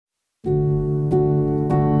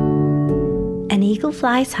eagle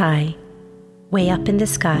flies high, way up in the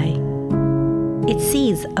sky. It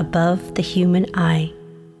sees above the human eye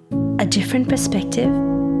a different perspective,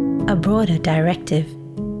 a broader directive.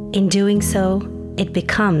 In doing so, it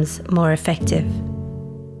becomes more effective.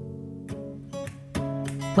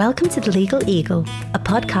 Welcome to The Legal Eagle, a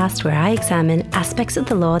podcast where I examine aspects of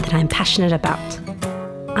the law that I'm passionate about.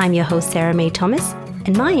 I'm your host, Sarah Mae Thomas,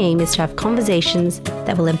 and my aim is to have conversations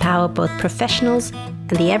that will empower both professionals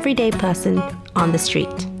and the everyday person on the street.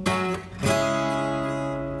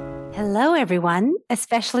 Hello, everyone,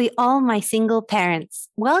 especially all my single parents.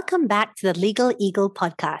 Welcome back to the Legal Eagle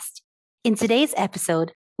podcast. In today's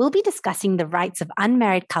episode, we'll be discussing the rights of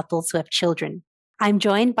unmarried couples who have children. I'm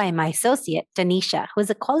joined by my associate, Danisha, who is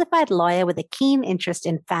a qualified lawyer with a keen interest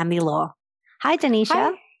in family law. Hi,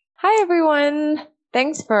 Danisha. Hi, everyone.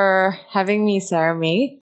 Thanks for having me, Sarah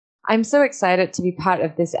Mae. I'm so excited to be part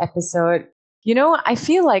of this episode. You know, I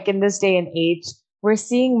feel like in this day and age, we're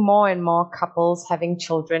seeing more and more couples having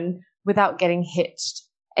children without getting hitched.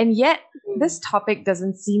 And yet, this topic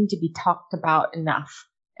doesn't seem to be talked about enough.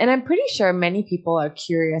 And I'm pretty sure many people are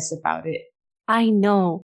curious about it. I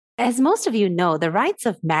know. As most of you know, the rights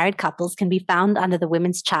of married couples can be found under the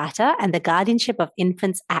Women's Charter and the Guardianship of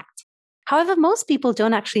Infants Act. However, most people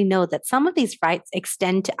don't actually know that some of these rights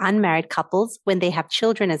extend to unmarried couples when they have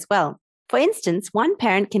children as well. For instance, one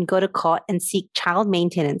parent can go to court and seek child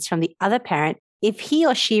maintenance from the other parent if he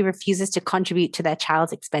or she refuses to contribute to their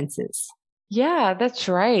child's expenses. Yeah, that's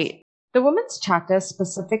right. The Women's Charter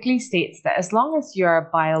specifically states that as long as you're a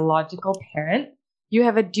biological parent, you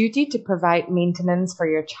have a duty to provide maintenance for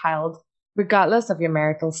your child, regardless of your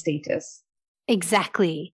marital status.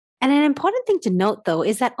 Exactly. And an important thing to note, though,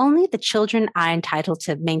 is that only the children are entitled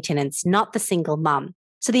to maintenance, not the single mom.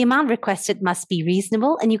 So the amount requested must be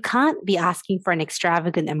reasonable, and you can't be asking for an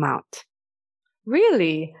extravagant amount.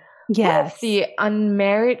 Really? Yes. What if the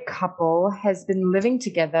unmarried couple has been living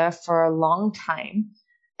together for a long time,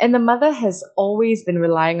 and the mother has always been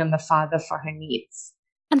relying on the father for her needs?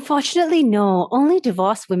 Unfortunately, no. Only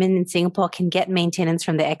divorced women in Singapore can get maintenance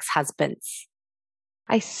from their ex-husbands.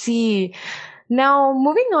 I see. Now,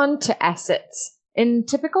 moving on to assets. In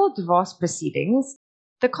typical divorce proceedings,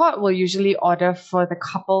 the court will usually order for the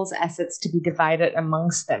couple's assets to be divided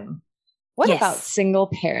amongst them. What about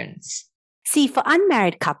single parents? See, for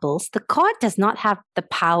unmarried couples, the court does not have the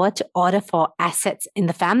power to order for assets in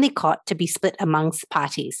the family court to be split amongst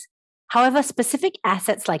parties. However, specific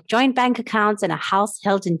assets like joint bank accounts and a house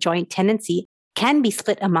held in joint tenancy can be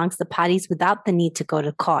split amongst the parties without the need to go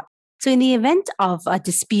to court. So in the event of a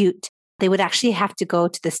dispute, they would actually have to go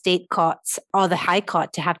to the state courts or the high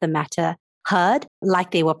court to have the matter heard like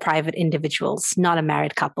they were private individuals, not a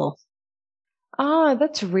married couple. Ah,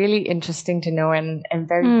 that's really interesting to know and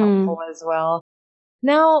very helpful as well.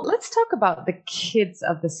 Now, let's talk about the kids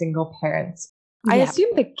of the single parents. I assume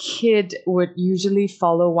the kid would usually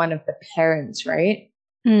follow one of the parents, right?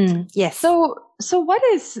 Yes. So what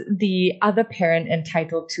is the other parent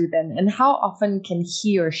entitled to then? And how often can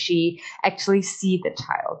he or she actually see the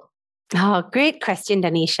child? Oh, great question,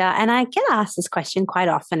 Danisha. And I get asked this question quite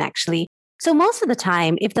often, actually. So most of the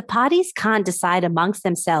time, if the parties can't decide amongst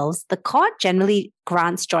themselves, the court generally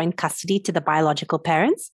grants joint custody to the biological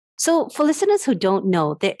parents. So for listeners who don't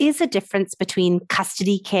know, there is a difference between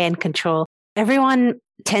custody, care, and control. Everyone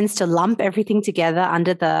tends to lump everything together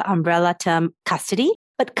under the umbrella term custody,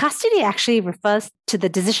 but custody actually refers to the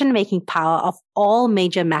decision-making power of all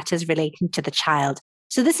major matters relating to the child.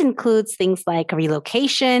 So this includes things like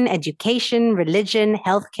relocation, education, religion,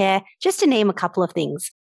 healthcare, just to name a couple of things.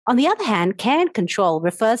 On the other hand, care and control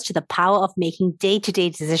refers to the power of making day-to-day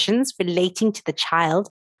decisions relating to the child,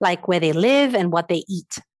 like where they live and what they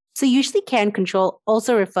eat. So usually care and control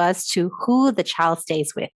also refers to who the child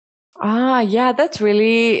stays with. Ah, yeah, that's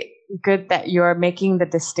really good that you're making the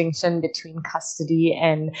distinction between custody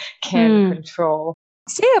and care and control.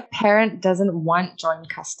 Say a parent doesn't want joint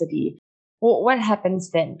custody. What happens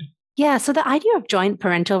then? Yeah, so the idea of joint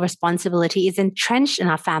parental responsibility is entrenched in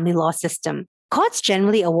our family law system. Courts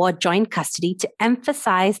generally award joint custody to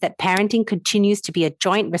emphasize that parenting continues to be a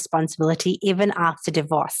joint responsibility even after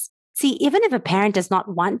divorce. See, even if a parent does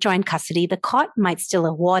not want joint custody, the court might still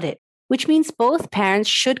award it, which means both parents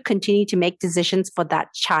should continue to make decisions for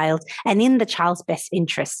that child and in the child's best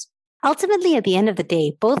interest. Ultimately, at the end of the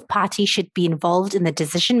day, both parties should be involved in the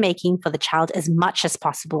decision-making for the child as much as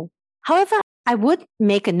possible. However, I would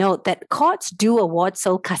make a note that courts do award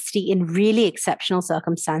sole custody in really exceptional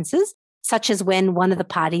circumstances, such as when one of the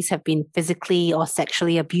parties have been physically or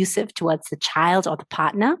sexually abusive towards the child or the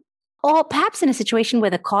partner, or perhaps in a situation where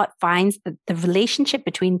the court finds that the relationship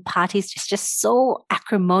between parties is just so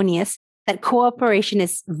acrimonious that cooperation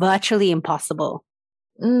is virtually impossible.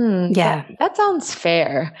 That sounds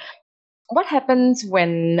fair. What happens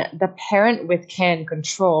when the parent with care and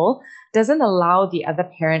control doesn't allow the other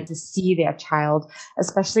parent to see their child,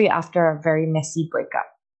 especially after a very messy breakup?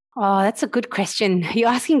 Oh, that's a good question. You're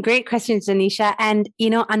asking great questions, Danisha. And,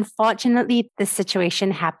 unfortunately, this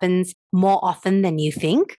situation happens more often than you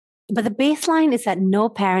think. But the baseline is that no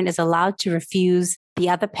parent is allowed to refuse the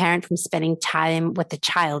other parent from spending time with the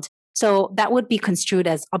child. So that would be construed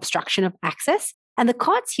as obstruction of access. And the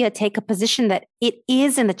courts here take a position that it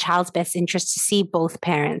is in the child's best interest to see both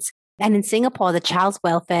parents. And in Singapore, the child's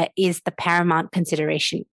welfare is the paramount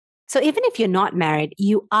consideration. So even if you're not married,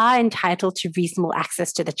 you are entitled to reasonable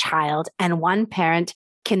access to the child, and one parent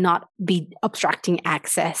cannot be obstructing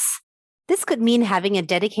access. This could mean having a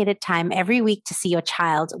dedicated time every week to see your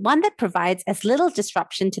child, one that provides as little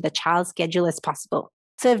disruption to the child's schedule as possible.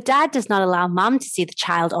 So if dad does not allow mom to see the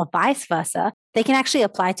child or vice versa, they can actually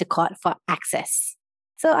apply to court for access.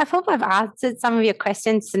 So I hope I've answered some of your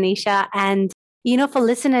questions, Danisha. And for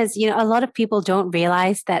listeners, a lot of people don't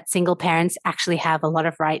realize that single parents actually have a lot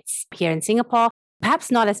of rights here in Singapore.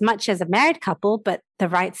 Perhaps not as much as a married couple, but the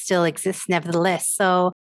rights still exist nevertheless.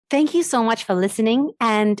 So thank you so much for listening.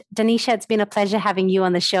 And Danisha, it's been a pleasure having you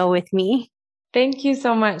on the show with me. Thank you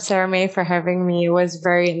so much, Sarah May, for having me. It was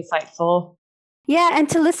very insightful. Yeah. And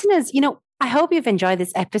to listeners, I hope you've enjoyed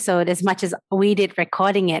this episode as much as we did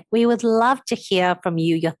recording it. We would love to hear from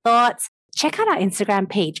you, your thoughts. Check out our Instagram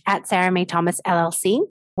page at Sarah May Thomas LLC.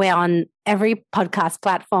 We're on every podcast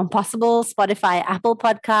platform possible, Spotify, Apple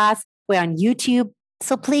Podcasts. We're on YouTube.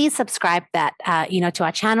 So please subscribe to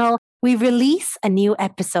our channel. We release a new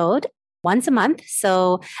episode once a month.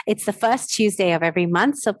 So it's the first Tuesday of every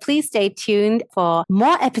month. So please stay tuned for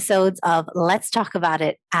more episodes of Let's Talk About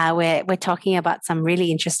It. We're talking about some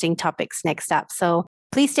really interesting topics next up. So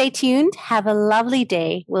please stay tuned. Have a lovely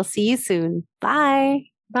day. We'll see you soon. Bye.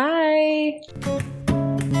 Bye.